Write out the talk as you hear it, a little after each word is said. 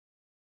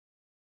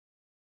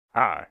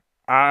Hi,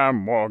 I'm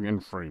Morgan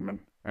Freeman,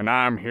 and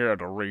I'm here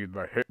to read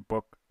the hit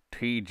book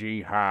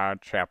T.G. Hyde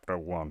Chapter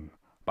 1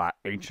 by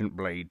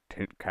AncientBlade,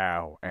 Tint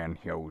Cow, and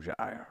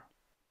Hyogyre.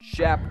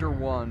 Chapter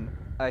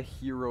 1, A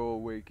Hero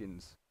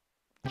Awakens.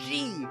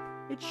 Gee,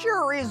 it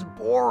sure is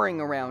boring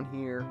around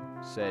here,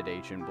 said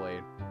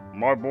AncientBlade.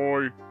 My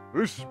boy,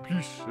 this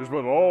peace is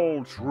what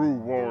all true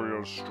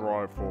warriors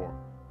strive for,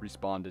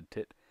 responded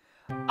Tit.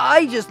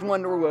 I just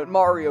wonder what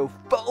Mario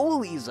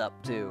Foley's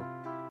up to.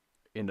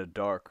 In a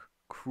dark,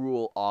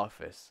 cruel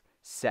office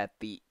sat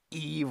the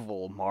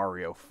evil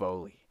Mario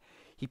Foley.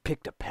 He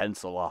picked a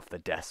pencil off the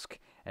desk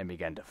and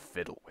began to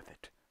fiddle with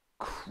it,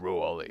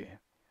 cruelly.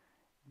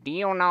 Do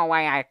you know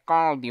why I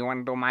called you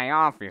into my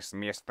office,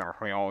 Mr.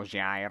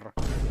 Hyogyre?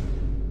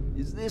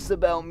 Is this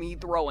about me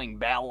throwing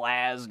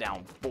Ballaz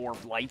down 4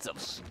 flights of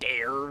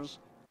stairs?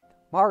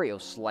 Mario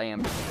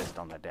slammed his fist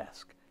on the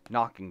desk,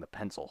 knocking the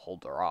pencil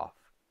holder off.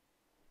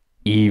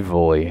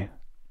 Evilly.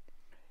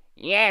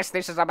 Yes,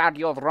 this is about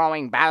you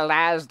throwing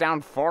Ballaz down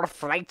 4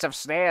 flights of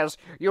stairs.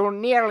 You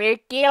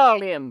nearly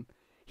killed him.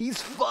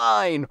 He's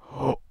fine,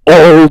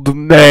 old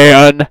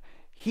man.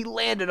 He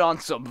landed on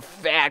some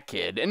fat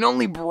kid and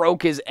only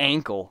broke his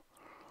ankle.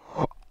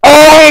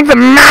 Old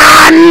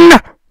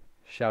man!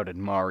 Shouted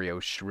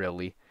Mario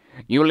shrilly.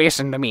 You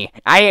listen to me.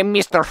 I am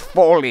Mr.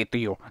 Foley to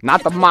you.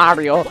 Not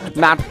Mario,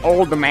 not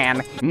old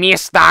man.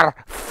 Mr.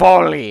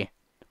 Foley.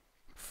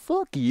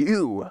 Fuck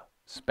you,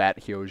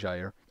 spat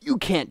Hyogyre. You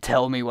can't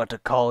tell me what to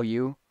call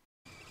you.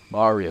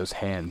 Mario's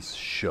hands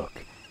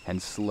shook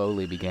and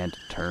slowly began to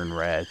turn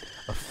red.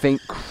 A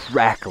faint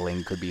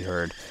crackling could be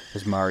heard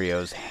as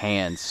Mario's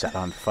hands set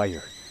on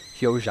fire.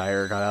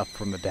 Hyogyre got up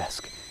from the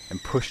desk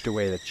and pushed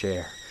away the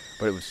chair,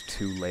 but it was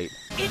too late.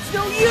 It's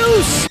no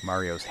use!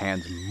 Mario's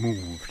hands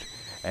moved,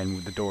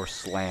 and the door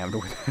slammed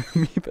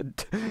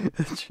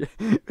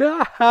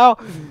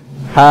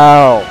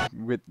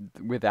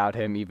without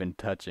him even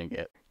touching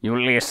it. You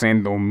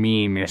listen to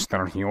me,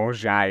 Mr.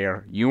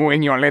 Hyogyre. You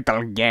and your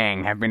little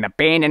gang have been a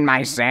pain in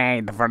my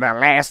side for the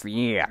last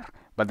year.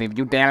 But if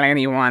you tell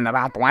anyone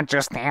about what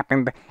just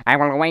happened, I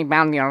will wipe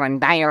out your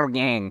entire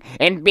gang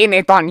and pin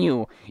it on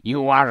you.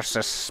 You are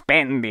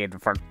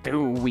suspended for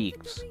 2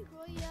 weeks.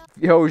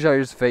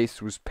 Hyogyre's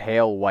face was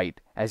pale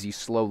white as he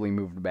slowly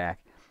moved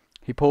back.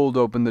 He pulled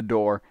open the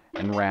door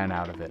and ran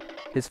out of it.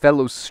 His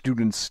fellow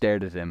students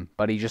stared at him,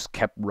 but he just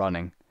kept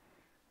running.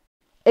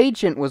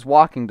 Ancient was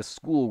walking to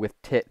school with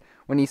Tit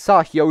when he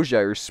saw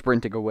Hyogyre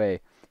sprinting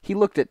away. He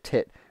looked at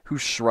Tit, who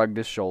shrugged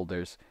his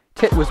shoulders.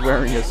 Tit was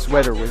wearing a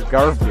sweater with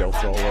Garfield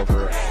all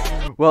over it,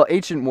 while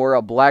Ancient wore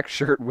a black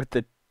shirt with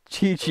the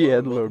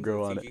TGN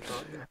logo on it.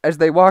 As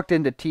they walked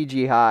into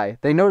TG High,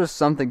 they noticed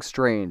something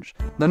strange.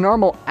 The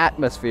normal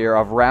atmosphere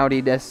of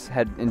rowdiness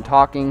and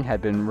talking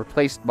had been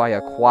replaced by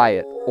a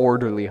quiet,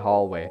 orderly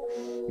hallway,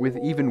 with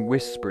even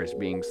whispers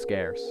being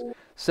scarce.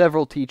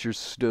 Several teachers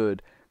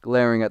stood,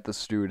 glaring at the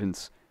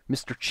students.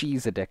 Mr.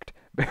 Cheese Addict.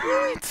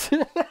 I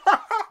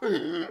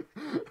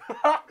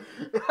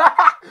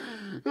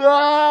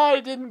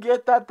didn't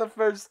get that the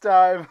first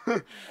time.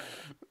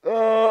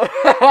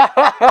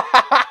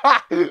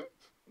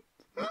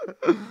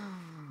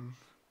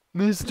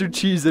 Mr.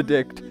 Cheese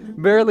Addict,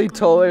 barely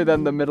taller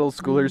than the middle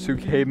schoolers who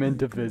came in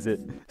to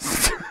visit.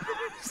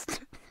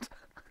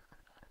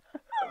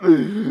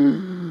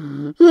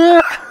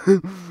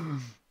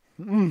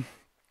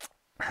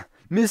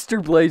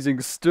 Mr. Blazing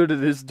stood at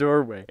his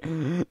doorway,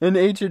 and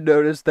Ancient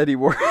noticed that he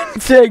wore a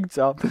tank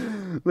top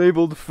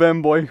labeled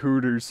Femboy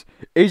Hooters.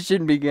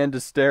 Ancient began to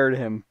stare at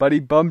him, but he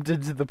bumped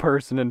into the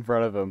person in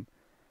front of him.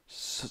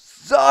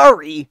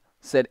 Sorry,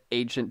 said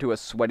Ancient to a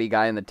sweaty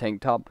guy in the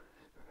tank top.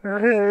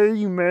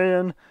 Hey,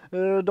 man,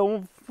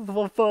 don't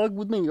fuck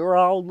with me or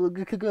I'll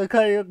kick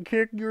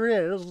your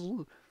ass.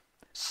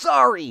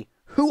 Sorry,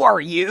 who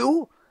are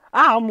you?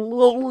 I'm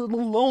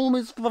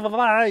Loomis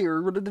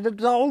Fire.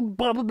 Don't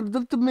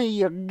bump to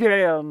me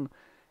again.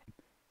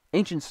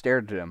 Ancient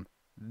stared at him,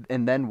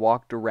 and then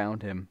walked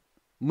around him.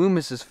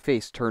 Loomis's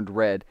face turned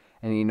red,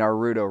 and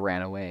Naruto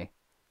ran away.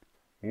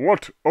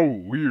 What a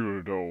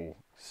weirdo,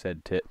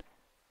 said Tit.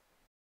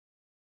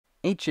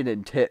 Ancient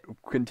and Tit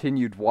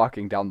continued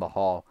walking down the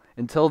hall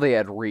until they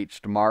had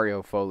reached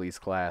Mario Foley's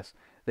class.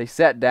 They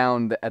sat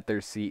down at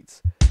their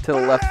seats. To the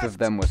left of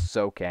them was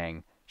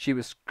Sokang. She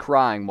was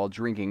crying while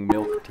drinking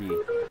milk tea.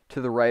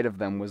 To the right of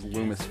them was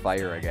Loomis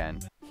Fire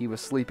again. He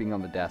was sleeping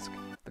on the desk.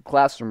 The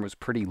classroom was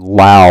pretty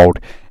loud,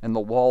 and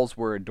the walls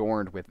were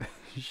adorned with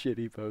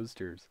shitty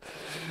posters.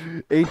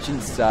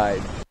 Ancient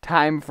sighed.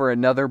 Time for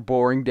another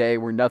boring day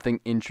where nothing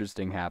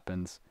interesting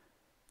happens.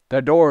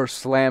 The door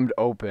slammed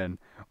open.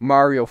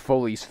 Mario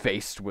Foley's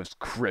face was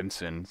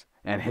crimson,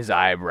 and his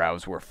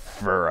eyebrows were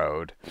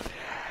furrowed.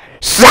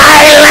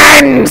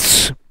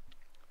 Silence!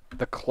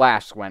 The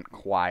class went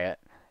quiet.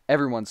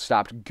 Everyone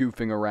stopped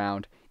goofing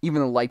around.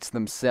 Even the lights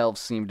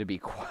themselves seemed to be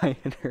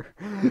quieter.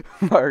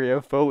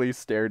 Mario Foley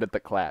stared at the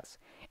class.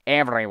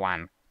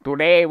 Everyone,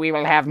 today we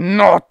will have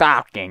no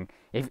talking.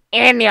 If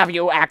any of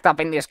you act up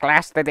in this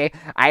class today,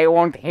 I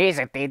won't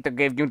hesitate to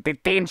give you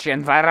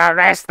detention for the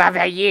rest of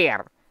the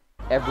year.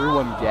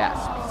 Everyone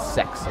gasped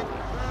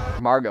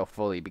sexily. Margot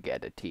Foley began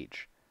to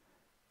teach.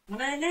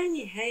 ما لا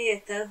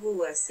نهاية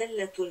هو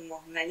سلة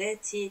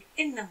المهملات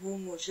إنه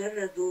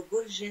مجرد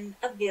برج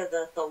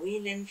أبيض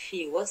طويل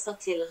في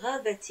وسط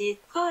الغابة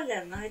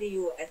قال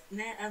ماريو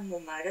أثناء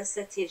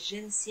ممارسة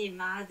الجنس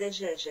مع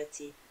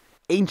دجاجتي.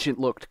 Ancient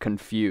looked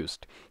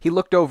confused. He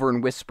looked over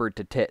and whispered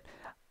to Tit,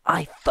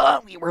 I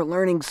thought we were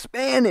learning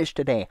Spanish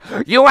today.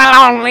 You will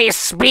only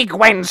speak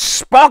when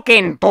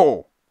spoken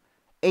to.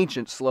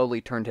 Ancient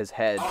slowly turned his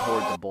head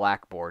toward the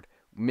blackboard,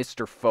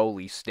 Mr.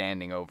 Foley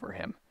standing over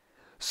him.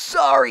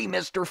 Sorry,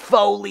 Mr.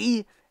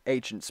 Foley,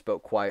 Ancient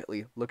spoke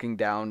quietly, looking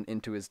down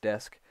into his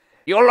desk.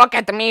 You look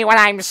at me when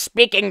I'm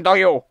speaking to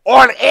you,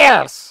 or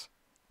else!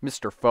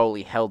 Mr.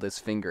 Foley held his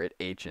finger at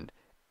Ancient.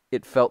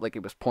 It felt like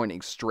it was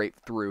pointing straight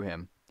through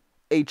him.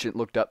 Ancient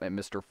looked up at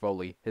Mr.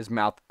 Foley, his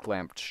mouth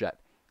clamped shut.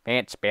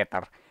 That's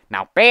better.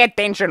 Now pay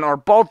attention or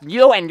both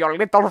you and your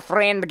little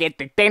friend get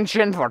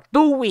detention for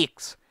 2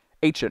 weeks.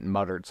 Ancient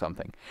muttered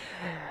something.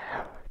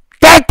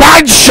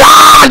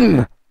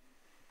 Detention!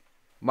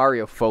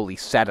 Mario Foley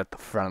sat at the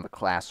front of the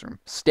classroom,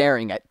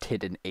 staring at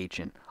Tit and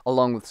Ancient,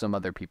 along with some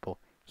other people.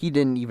 He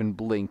didn't even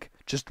blink,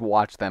 just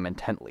watched them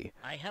intently,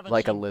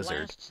 like a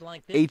lizard.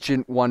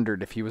 Ancient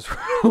wondered if he was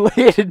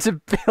related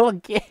to Bill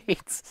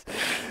Gates.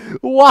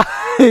 Why?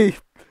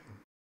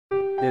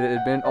 It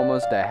had been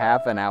almost a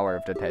half an hour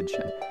of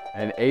detention,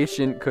 and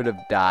Ancient could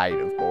have died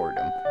of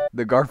boredom.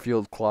 The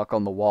Garfield clock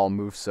on the wall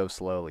moved so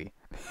slowly.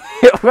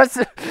 It was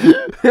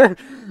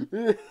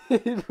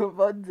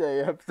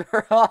Monday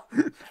after all.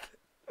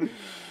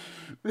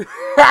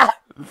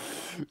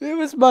 It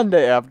was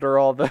Monday after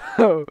all,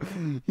 though.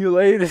 He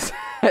laid his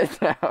head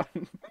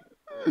down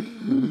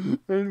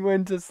and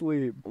went to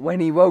sleep. When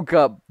he woke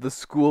up, the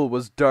school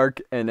was dark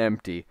and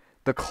empty.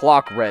 The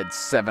clock read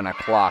 7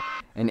 o'clock,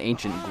 and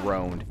Ancient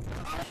groaned.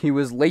 He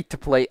was late to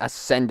play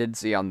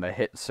Ascendancy on the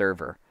hit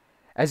server.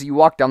 As he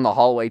walked down the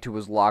hallway to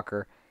his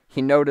locker,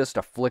 he noticed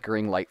a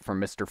flickering light from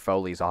Mr.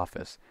 Foley's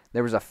office.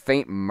 There was a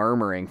faint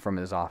murmuring from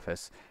his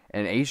office,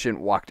 and Ancient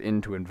walked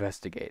in to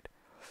investigate.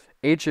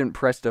 Ancient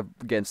pressed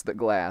against the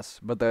glass,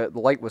 but the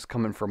light was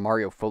coming from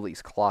Mario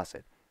Foley's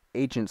closet.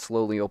 Ancient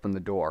slowly opened the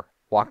door,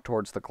 walked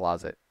towards the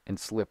closet, and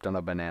slipped on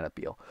a banana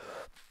peel.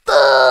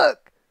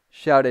 Fuck!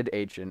 Shouted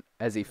Ancient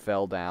as he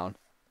fell down.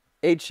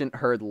 Ancient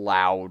heard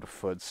loud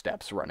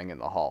footsteps running in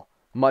the hall,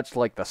 much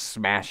like the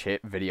smash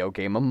hit video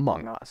game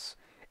Among Us.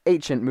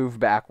 Ancient moved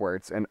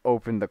backwards and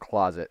opened the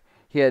closet.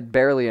 He had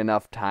barely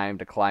enough time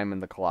to climb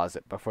in the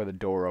closet before the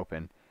door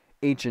opened.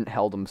 Ancient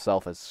held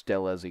himself as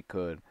still as he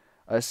could.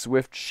 A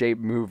swift shape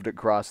moved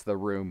across the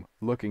room,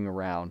 looking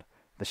around.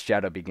 The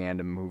shadow began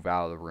to move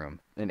out of the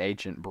room, and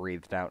Ancient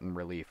breathed out in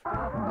relief.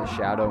 The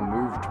shadow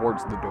moved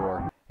towards the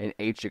door, and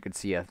Ancient could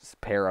see a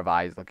pair of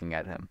eyes looking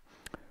at him.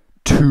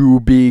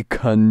 To be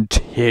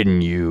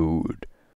continued.